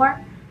bit more.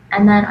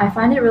 And then I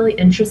find it really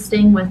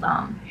interesting with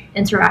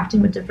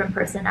interacting with different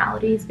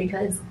personalities,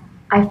 because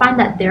I find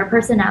that their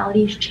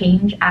personalities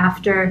change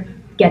after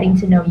getting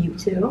to know you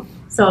too.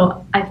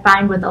 So I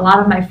find with a lot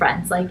of my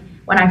friends, like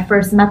when I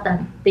first met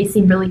them, they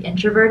seem really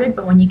introverted,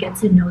 but when you get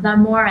to know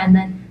them more and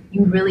then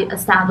you really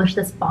establish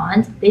this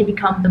bond, they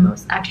become the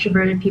most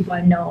extroverted people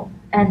I know.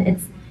 And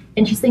it's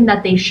interesting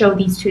that they show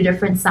these two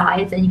different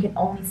sides, and you can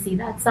only see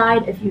that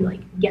side if you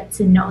like get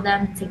to know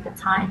them, take the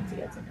time to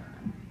get to know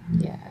them.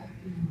 Yeah,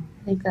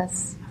 I think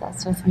that's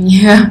with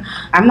me.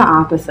 I'm the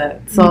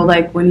opposite. So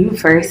like when you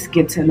first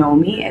get to know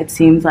me, it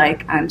seems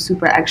like I'm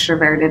super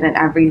extroverted and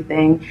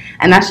everything,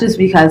 and that's just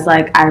because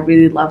like I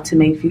really love to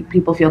make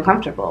people feel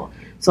comfortable.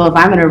 So if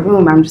I'm in a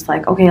room, I'm just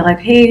like, okay, like,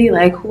 hey,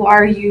 like, who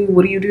are you?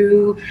 What do you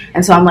do?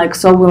 And so I'm like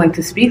so willing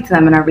to speak to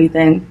them and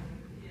everything,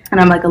 and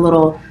I'm like a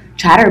little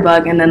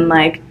chatterbug. And then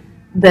like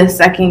the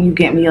second you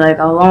get me like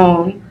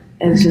alone,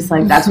 it's just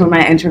like that's where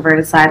my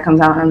introverted side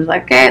comes out, and I'm just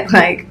like, okay,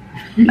 like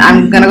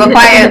I'm gonna go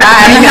quiet.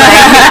 Bye.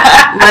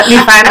 Like, let me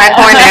find my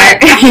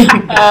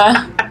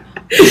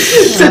corner.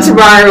 So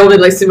tomorrow we'll be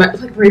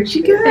like, where'd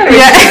she go?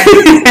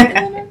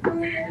 Yeah.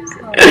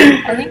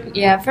 I think,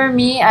 yeah, for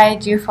me, I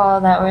do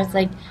follow that, where it's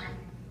like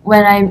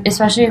when I'm,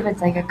 especially if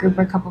it's like a group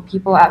or a couple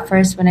people, at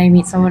first when I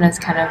meet someone, it's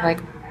kind of like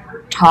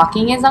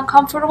talking is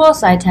uncomfortable,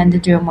 so I tend to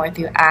do it more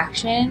through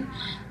action.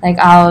 Like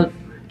I'll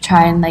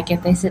try and like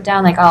if they sit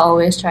down, like I'll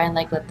always try and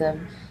like let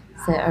them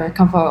sit or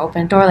come for an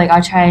open door. Like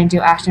I'll try and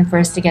do action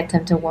first to get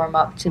them to warm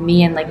up to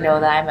me and like know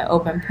that I'm an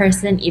open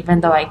person,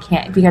 even though I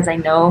can't, because I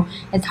know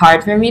it's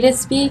hard for me to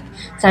speak.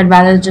 So I'd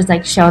rather just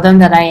like show them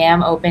that I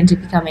am open to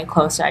becoming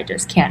closer. I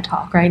just can't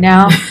talk right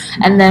now.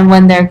 And then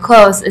when they're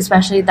close,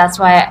 especially, that's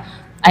why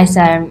I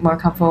said I'm more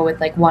comfortable with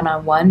like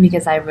one-on-one,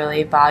 because I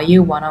really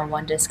value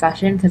one-on-one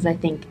discussion, because I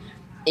think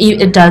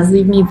it does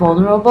leave me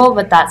vulnerable,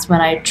 but that's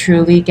when I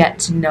truly get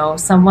to know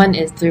someone,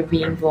 is through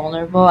being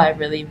vulnerable. I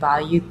really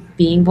value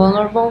being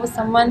vulnerable with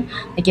someone.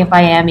 Like if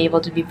I am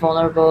able to be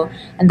vulnerable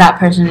and that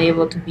person is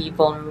able to be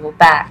vulnerable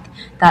back,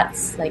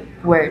 that's like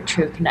where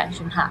true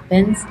connection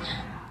happens.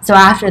 So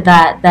after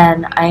that,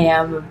 then I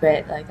am a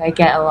bit like, I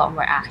get a lot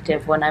more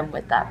active when I'm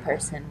with that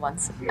person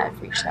once I've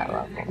reached that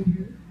level.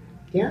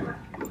 Yeah.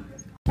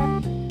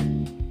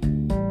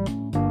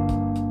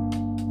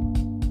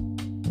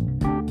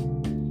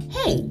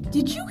 Hey,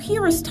 did you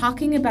hear us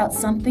talking about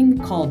something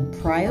called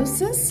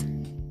Priosis?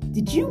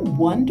 Did you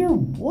wonder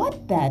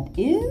what that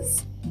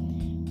is?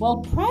 Well,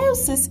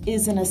 Priosis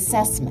is an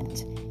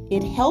assessment.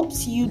 It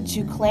helps you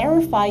to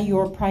clarify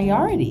your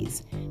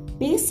priorities,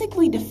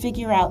 basically to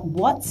figure out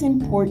what's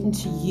important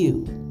to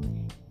you,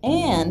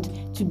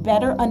 and to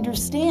better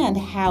understand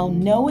how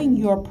knowing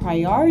your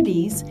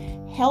priorities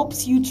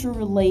helps you to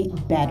relate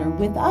better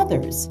with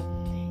others.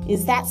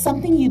 Is that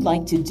something you'd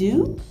like to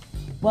do?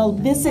 Well,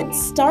 visit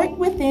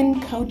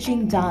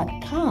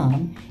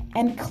startwithincoaching.com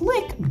and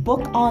click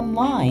Book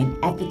Online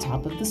at the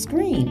top of the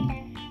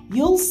screen.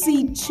 You'll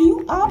see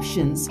 2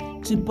 options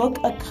to book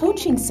a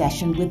coaching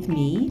session with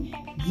me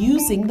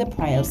using the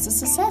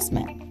Priosis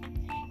assessment.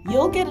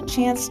 You'll get a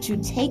chance to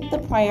take the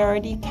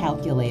priority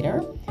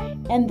calculator,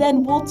 and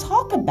then we'll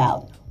talk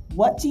about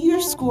what do your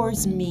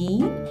scores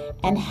mean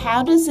and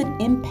how does it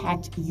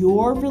impact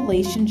your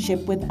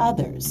relationship with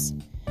others.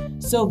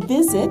 So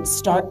visit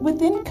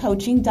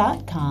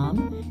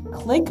startwithincoaching.com,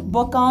 click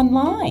Book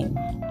Online.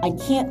 I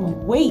can't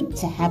wait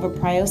to have a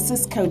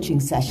Priosis coaching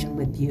session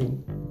with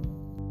you.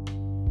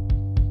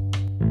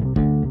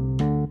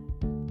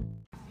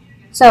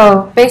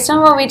 So, based on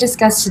what we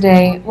discussed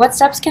today, what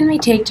steps can we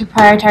take to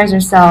prioritize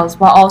ourselves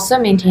while also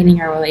maintaining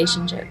our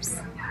relationships?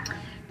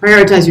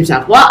 Prioritize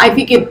yourself. Well, I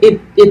think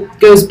it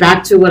goes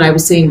back to what I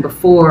was saying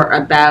before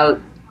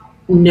about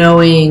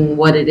knowing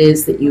what it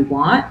is that you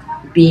want,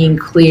 being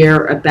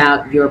clear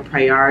about your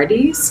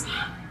priorities,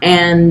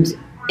 and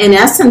in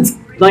essence,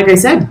 like I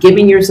said,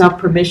 giving yourself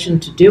permission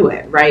to do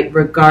it, right?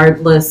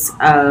 Regardless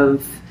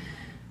of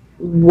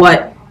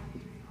what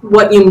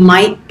you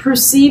might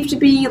perceive to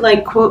be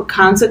like, quote,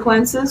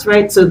 consequences,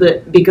 right? So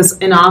that, because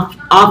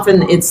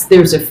often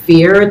there's a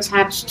fear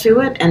attached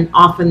to it, and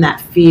often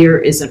that fear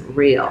isn't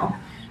real,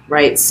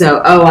 right? So,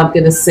 I'm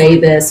going to say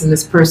this and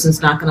this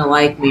person's not going to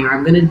like me, or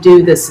I'm going to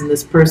do this and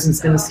this person's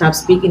going to stop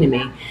speaking to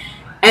me.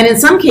 And in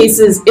some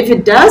cases, if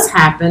it does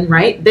happen,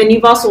 right, then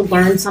you've also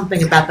learned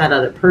something about that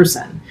other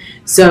person.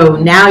 So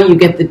now you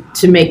get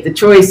to make the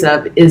choice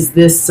of, is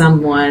this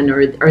someone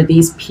or are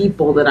these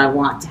people that I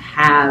want to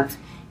have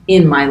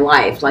in my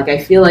life? Like, I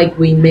feel like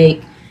we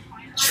make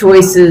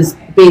choices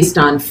based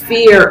on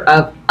fear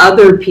of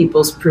other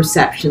people's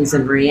perceptions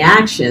and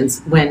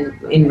reactions, when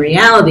in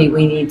reality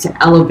we need to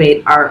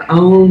elevate our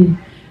own.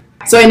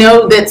 So I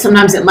know that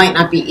sometimes it might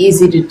not be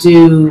easy to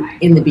do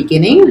in the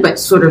beginning, but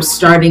sort of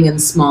starting in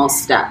small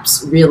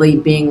steps, really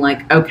being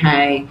like,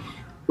 okay,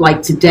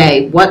 like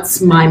today, what's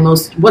the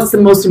most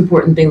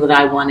important thing that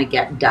I want to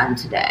get done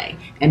today,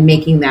 and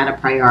making that a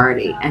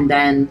priority, and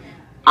then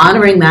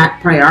honoring that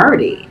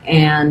priority,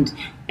 and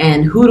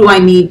who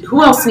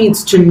else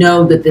needs to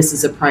know that this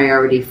is a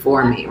priority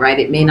for me, right?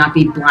 It may not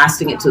be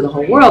blasting it to the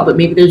whole world, but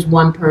maybe there's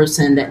one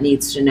person that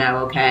needs to know,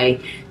 okay,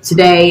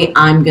 today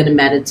I'm going to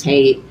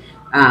meditate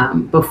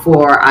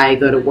before I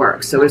go to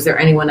work. So is there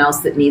anyone else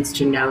that needs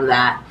to know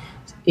that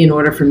in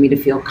order for me to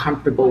feel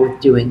comfortable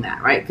with doing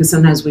that, right? Because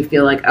sometimes we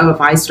feel like,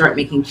 if I start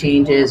making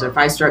changes, or if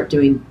I start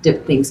doing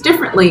things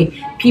differently,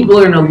 people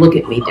are going to look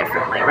at me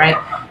differently, right?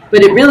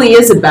 But it really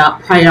is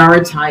about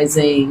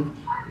prioritizing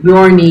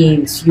your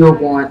needs, your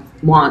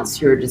wants,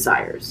 your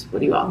desires. What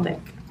do you all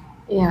think?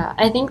 Yeah,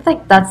 I think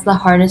like that's the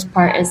hardest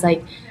part, is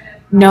like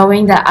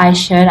knowing that I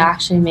should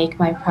actually make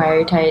my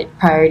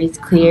priorities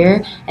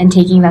clear and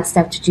taking that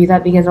step to do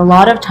that, because a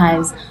lot of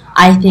times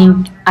I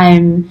think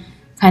I'm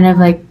kind of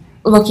like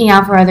looking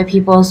out for other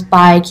people's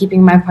by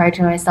keeping my priority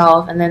to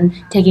myself and then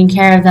taking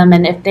care of them,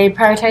 and if they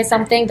prioritize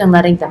something, then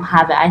letting them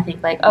have it. I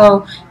think like,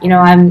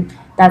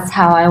 that's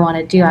how I want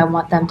to do. I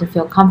want them to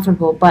feel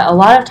comfortable. But a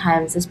lot of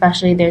times,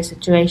 especially there's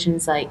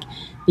situations like,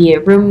 be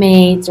it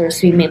roommates or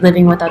suite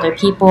living with other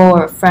people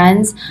or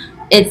friends,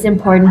 it's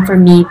important for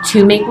me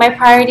to make my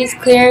priorities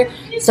clear.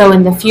 So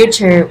in the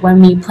future, when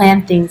we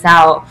plan things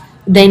out,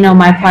 they know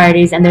my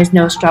priorities and there's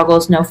no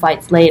struggles, no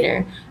fights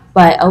later.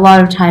 But a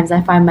lot of times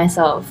I find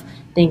myself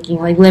thinking,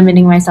 like,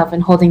 limiting myself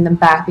and holding them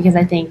back, because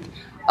I think,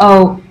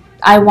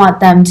 I want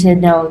them to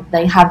know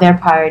they have their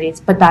priorities,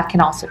 but that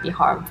can also be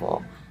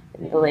harmful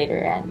in the later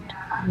end.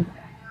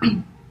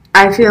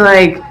 I feel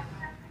like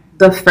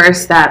the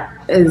first step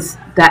is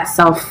that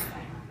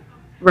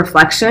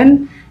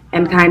self-reflection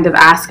and kind of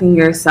asking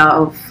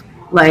yourself,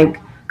 like,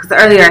 because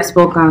earlier I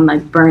spoke on,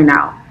 like,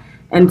 burnout.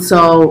 And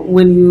so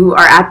when you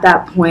are at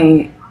that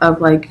point of,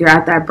 like, you're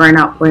at that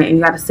burnout point and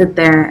you got to sit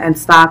there and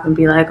stop and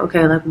be like,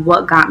 okay, like,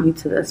 what got me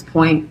to this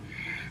point?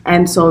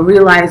 And so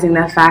realizing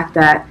the fact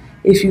that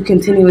if you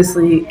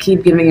continuously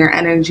keep giving your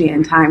energy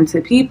and time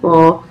to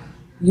people,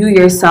 you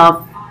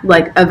yourself,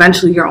 like,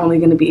 eventually you're only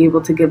going to be able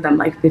to give them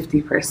like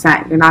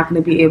 50%. You're not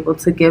going to be able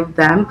to give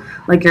them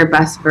like your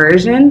best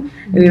version,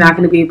 and you're not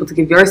going to be able to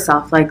give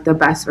yourself like the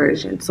best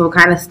version. So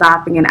kind of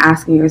stopping and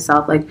asking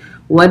yourself, like,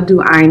 what do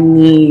I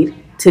need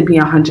to be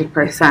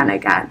 100%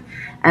 again?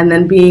 And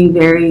then being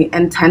very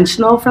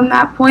intentional from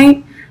that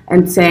point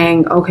and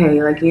saying,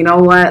 okay, like, you know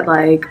what,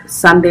 like,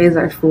 Sundays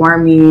are for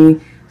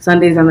me.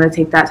 Sundays I'm going to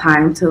take that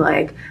time to,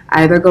 like,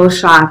 either go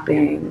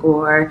shopping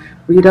or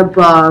read a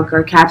book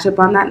or catch up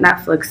on that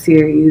Netflix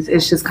series.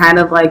 It's just kind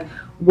of like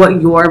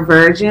what your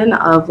version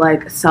of,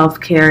 like,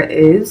 self-care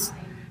is,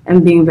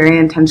 and being very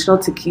intentional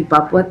to keep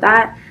up with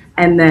that,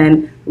 and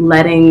then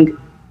letting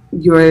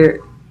your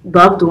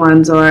loved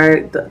ones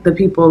or the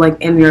people, like,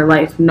 in your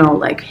life know,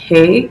 like,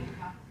 hey,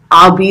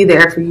 I'll be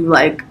there for you,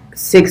 like,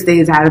 6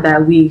 days out of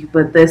that week,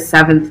 but this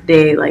 7th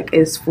day, like,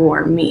 is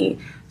for me.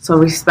 So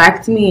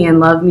respect me and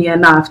love me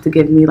enough to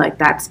give me, like,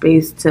 that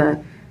space to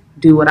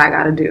do what I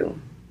gotta do.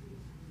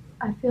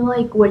 I feel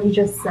like what you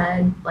just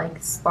said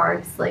like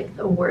sparks like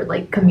the word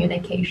like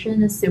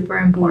communication is super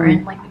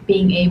important. Like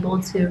being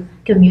able to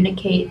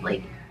communicate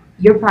like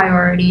your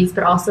priorities,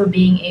 but also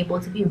being able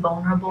to be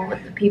vulnerable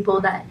with the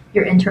people that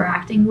you're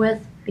interacting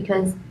with,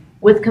 because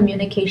with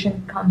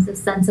communication comes a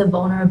sense of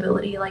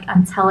vulnerability. Like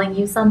I'm telling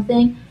you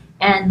something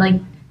and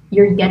like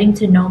you're getting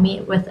to know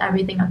me with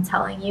everything I'm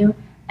telling you.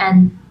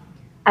 And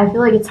I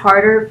feel like it's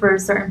harder for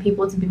certain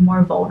people to be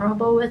more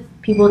vulnerable with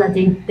people that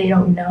they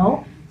don't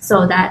know.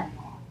 So that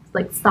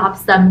like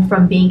stops them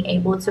from being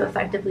able to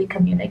effectively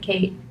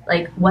communicate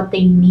like what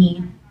they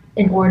need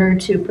in order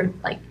to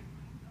like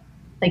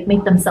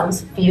make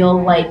themselves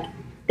feel like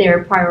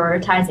they're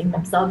prioritizing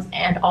themselves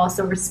and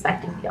also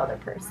respecting the other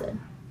person.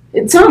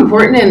 It's so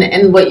important,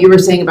 and what you were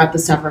saying about the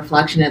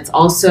self-reflection, it's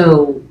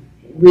also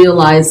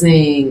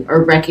realizing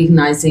or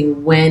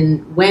recognizing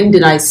when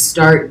did I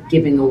start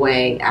giving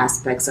away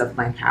aspects of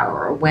my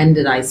power, or when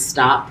did I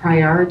stop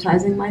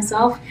prioritizing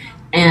myself.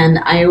 And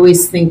I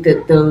always think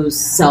that those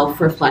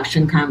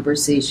self-reflection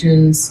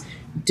conversations,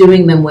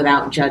 doing them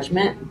without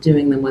judgment,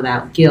 doing them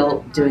without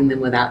guilt, doing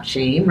them without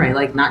shame, right?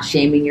 Like not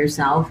shaming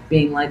yourself,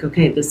 being like,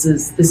 okay, this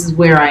is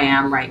where I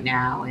am right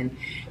now,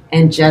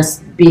 and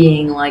just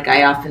being like,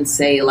 I often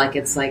say, like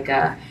it's like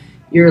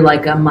you're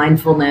like a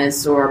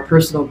mindfulness or a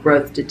personal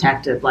growth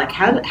detective. Like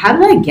how did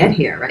I get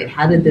here, right?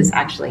 How did this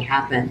actually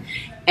happen?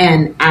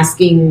 And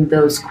asking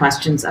those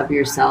questions of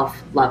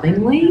yourself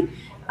lovingly.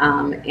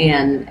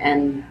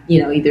 And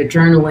you know, either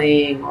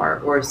journaling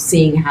or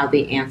seeing how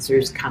the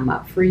answers come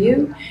up for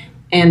you.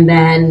 And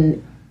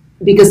then,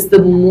 because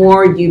the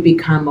more you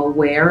become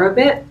aware of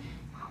it,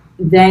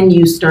 then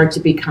you start to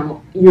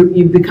become,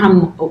 you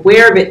become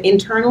aware of it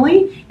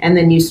internally, and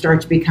then you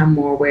start to become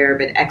more aware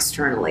of it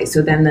externally.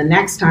 So then the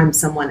next time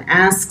someone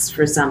asks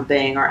for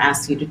something or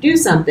asks you to do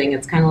something,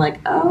 it's kind of like,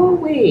 oh,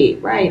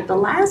 wait, right, the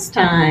last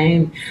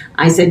time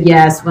I said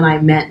yes when I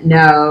meant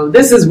no,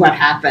 this is what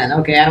happened.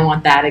 Okay, I don't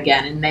want that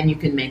again. And then you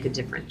can make a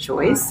different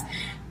choice.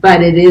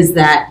 But it is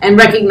that, and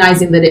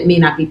recognizing that it may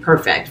not be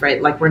perfect,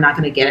 right? Like we're not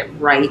going to get it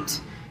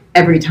right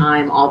every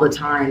time, all the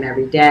time,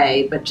 every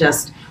day, but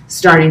just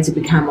starting to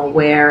become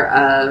aware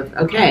of,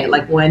 okay,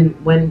 like when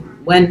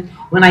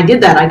I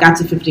did that, I got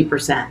to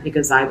 50%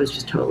 because I was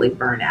just totally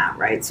burnt out,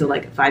 right? So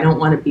like if I don't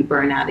want to be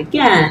burnt out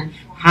again,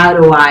 how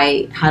do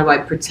I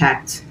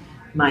protect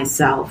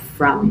myself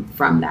from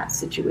that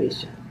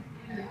situation?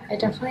 I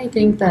definitely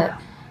think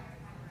that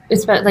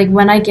it's like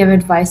when I give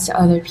advice to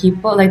other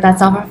people, like that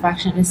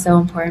self-reflection is so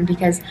important,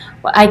 because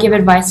I give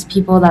advice to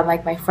people that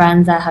like my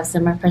friends that have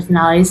similar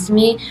personalities to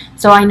me.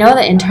 So I know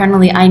that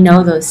internally I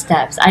know those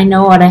steps. I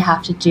know what I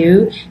have to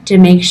do to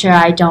make sure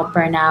I don't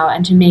burn out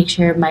and to make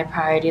sure my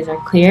priorities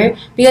are clear,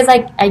 because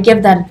I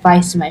give that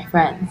advice to my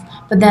friends.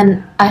 But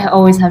then I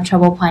always have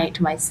trouble applying it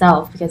to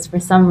myself, because for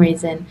some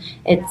reason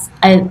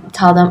I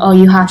tell them, oh,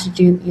 you have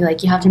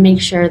to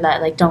make sure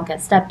that like don't get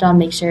stepped on,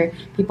 make sure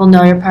people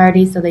know your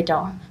priorities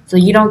so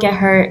you don't get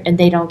hurt and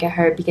they don't get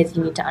hurt, because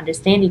you need to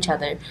understand each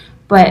other.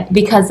 But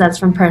because that's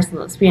from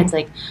personal experience,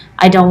 like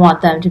I don't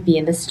want them to be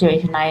in the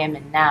situation I am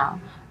in now.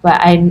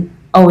 But I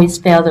always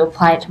fail to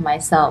apply it to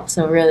myself.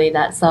 So really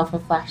that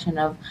self-reflection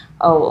of,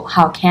 oh,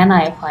 how can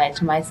I apply it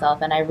to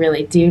myself? And I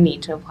really do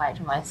need to apply it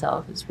to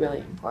myself is really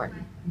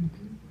important.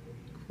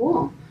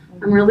 Cool.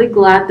 I'm really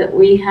glad that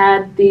we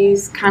had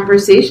these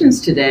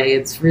conversations today.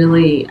 It's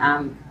really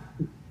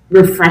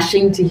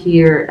refreshing to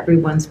hear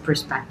everyone's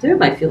perspective.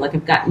 I feel like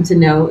I've gotten to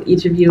know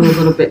each of you a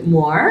little bit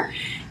more,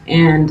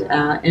 and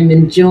am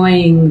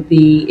enjoying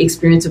the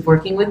experience of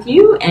working with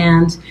you.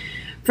 And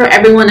for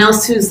everyone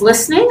else who's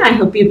listening, I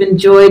hope you've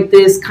enjoyed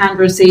this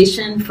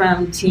conversation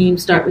from Team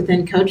Start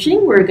Within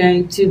Coaching. We're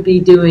going to be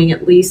doing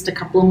at least a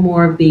couple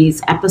more of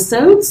these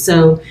episodes,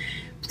 so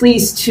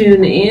please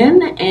tune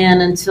in.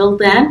 And until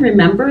then,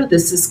 remember,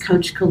 this is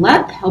Coach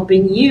Colette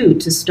helping you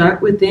to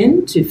start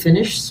within to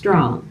finish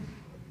strong.